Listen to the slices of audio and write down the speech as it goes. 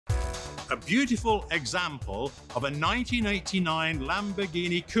A beautiful example of a 1989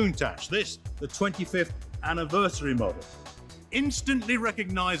 Lamborghini Countach, this the 25th anniversary model. Instantly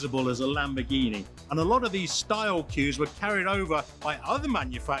recognizable as a Lamborghini, and a lot of these style cues were carried over by other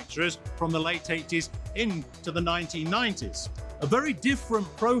manufacturers from the late 80s into the 1990s. A very different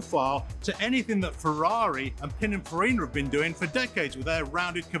profile to anything that Ferrari and Pininfarina have been doing for decades with their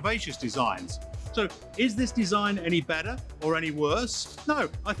rounded curvaceous designs. So is this design any better or any worse? No,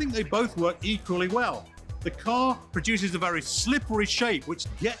 I think they both work equally well. The car produces a very slippery shape which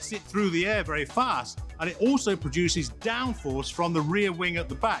gets it through the air very fast, and it also produces downforce from the rear wing at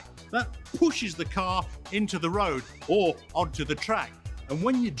the back. That pushes the car into the road or onto the track. And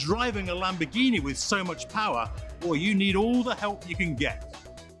when you're driving a Lamborghini with so much power, well, you need all the help you can get.